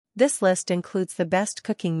This list includes the best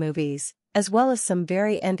cooking movies, as well as some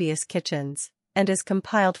very envious kitchens, and is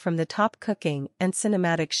compiled from the top cooking and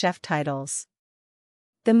cinematic chef titles.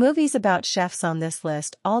 The movies about chefs on this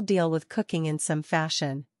list all deal with cooking in some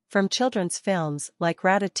fashion, from children's films like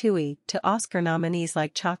Ratatouille to Oscar nominees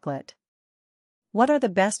like Chocolate. What are the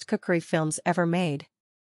best cookery films ever made?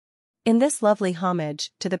 In this lovely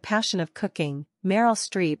homage to the passion of cooking, Meryl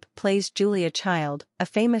Streep plays Julia Child, a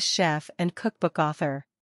famous chef and cookbook author.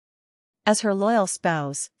 As her loyal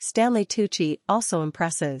spouse, Stanley Tucci also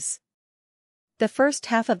impresses. The first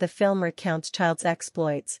half of the film recounts Child's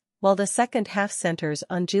exploits, while the second half centers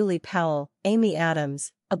on Julie Powell, Amy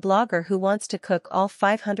Adams, a blogger who wants to cook all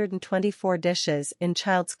 524 dishes in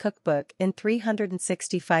Child's cookbook in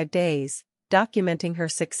 365 days, documenting her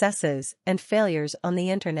successes and failures on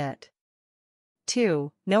the internet.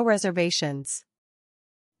 2. No Reservations.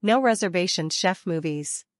 No Reservations chef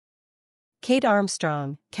movies. Kate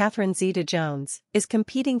Armstrong, Catherine Zeta-Jones, is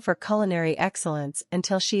competing for culinary excellence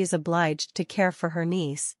until she is obliged to care for her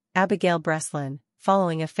niece, Abigail Breslin,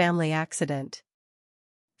 following a family accident.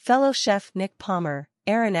 Fellow chef Nick Palmer,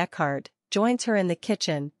 Aaron Eckhart, joins her in the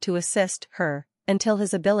kitchen to assist her, until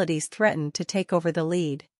his abilities threaten to take over the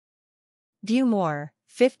lead. View more: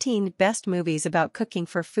 15 best movies about cooking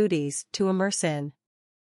for foodies to immerse in.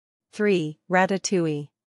 3. Ratatouille.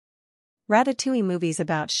 Ratatouille movies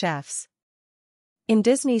about chefs. In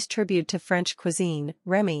Disney's tribute to French cuisine,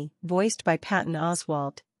 Remy, voiced by Patton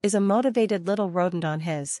Oswalt, is a motivated little rodent on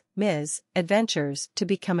his adventures to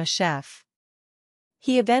become a chef.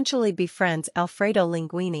 He eventually befriends Alfredo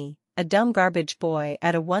Linguini, a dumb garbage boy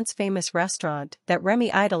at a once famous restaurant that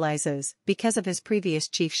Remy idolizes because of his previous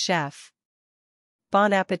chief chef.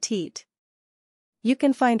 Bon appetit! You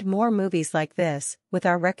can find more movies like this with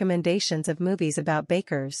our recommendations of movies about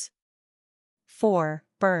bakers. 4.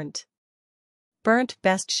 Burnt. Burnt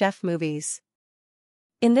Best Chef Movies.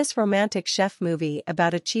 In this romantic chef movie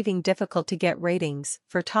about achieving difficult-to-get ratings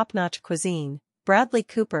for top-notch cuisine, Bradley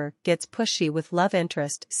Cooper gets pushy with love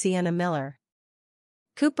interest Sienna Miller.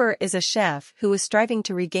 Cooper is a chef who is striving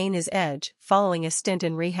to regain his edge following a stint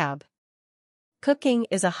in rehab. Cooking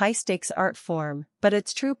is a high-stakes art form, but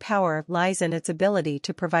its true power lies in its ability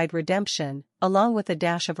to provide redemption, along with a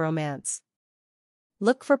dash of romance.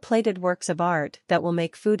 Look for plated works of art that will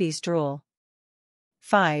make foodies drool.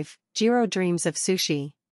 5. Jiro Dreams of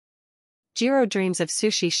Sushi. Jiro Dreams of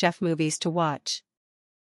Sushi chef movies to watch.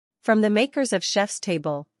 From the makers of Chef's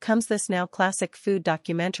Table comes this now classic food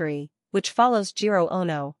documentary, which follows Jiro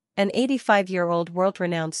Ono, an 85-year-old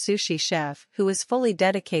world-renowned sushi chef who is fully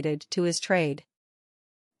dedicated to his trade.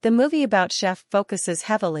 The movie about chef focuses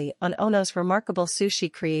heavily on Ono's remarkable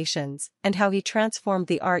sushi creations and how he transformed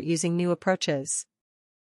the art using new approaches.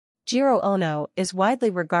 Jiro Ono is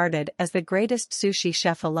widely regarded as the greatest sushi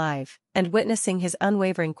chef alive, and witnessing his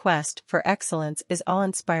unwavering quest for excellence is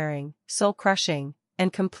awe-inspiring, soul-crushing,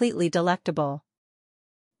 and completely delectable.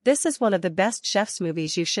 This is one of the best chef's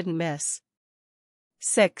movies you shouldn't miss.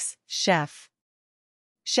 6. Chef.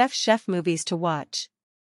 Chef movies to watch.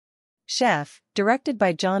 Chef, directed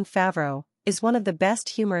by Jon Favreau, is one of the best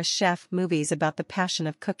humorous chef movies about the passion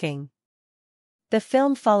of cooking. The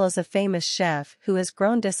film follows a famous chef who has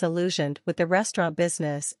grown disillusioned with the restaurant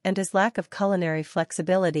business and his lack of culinary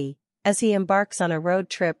flexibility, as he embarks on a road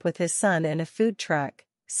trip with his son in a food truck,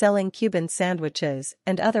 selling Cuban sandwiches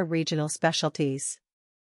and other regional specialties.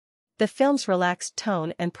 The film's relaxed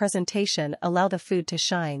tone and presentation allow the food to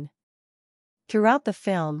shine. Throughout the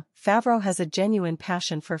film, Favreau has a genuine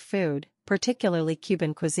passion for food, particularly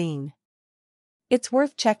Cuban cuisine. It's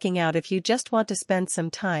worth checking out if you just want to spend some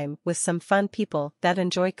time with some fun people that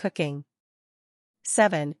enjoy cooking.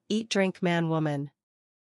 7. Eat, Drink, Man, Woman.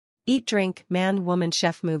 Eat, Drink, Man, Woman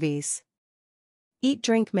chef movies. Eat,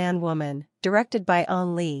 Drink, Man, Woman, directed by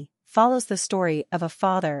An Lee, follows the story of a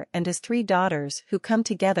father and his 3 daughters who come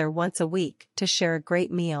together once a week to share a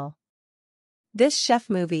great meal. This chef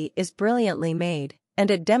movie is brilliantly made, and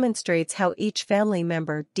it demonstrates how each family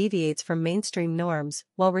member deviates from mainstream norms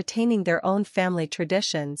while retaining their own family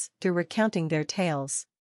traditions through recounting their tales.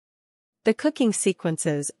 The cooking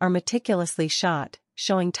sequences are meticulously shot,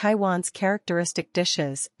 showing Taiwan's characteristic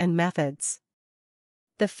dishes and methods.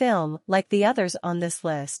 The film, like the others on this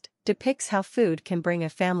list, depicts how food can bring a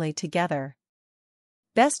family together.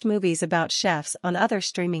 Best movies about chefs on other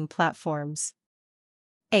streaming platforms.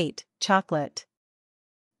 8. Chocolate.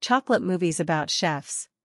 Chocolate movies about chefs.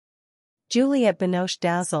 Juliette Binoche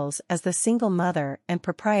dazzles as the single mother and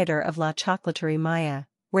proprietor of La Chocolaterie Maya,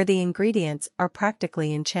 where the ingredients are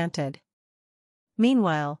practically enchanted.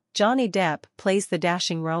 Meanwhile, Johnny Depp plays the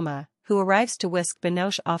dashing Roma, who arrives to whisk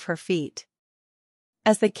Binoche off her feet.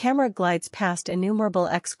 As the camera glides past innumerable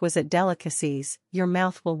exquisite delicacies, your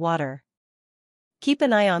mouth will water. Keep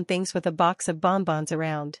an eye on things with a box of bonbons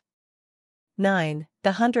around. 9.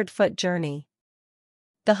 The 100-Foot Journey.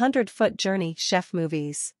 The 100-Foot Journey Chef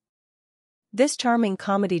Movies. This charming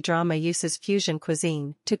comedy drama uses fusion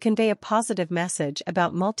cuisine to convey a positive message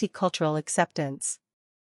about multicultural acceptance.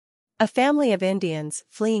 A family of Indians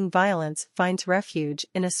fleeing violence finds refuge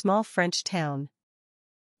in a small French town.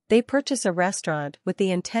 They purchase a restaurant with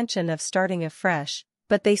the intention of starting afresh,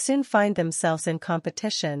 but they soon find themselves in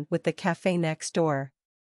competition with the cafe next door.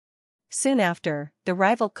 Soon after, the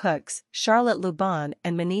rival cooks, Charlotte Lubon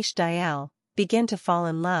and Manish Dayal, begin to fall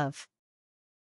in love.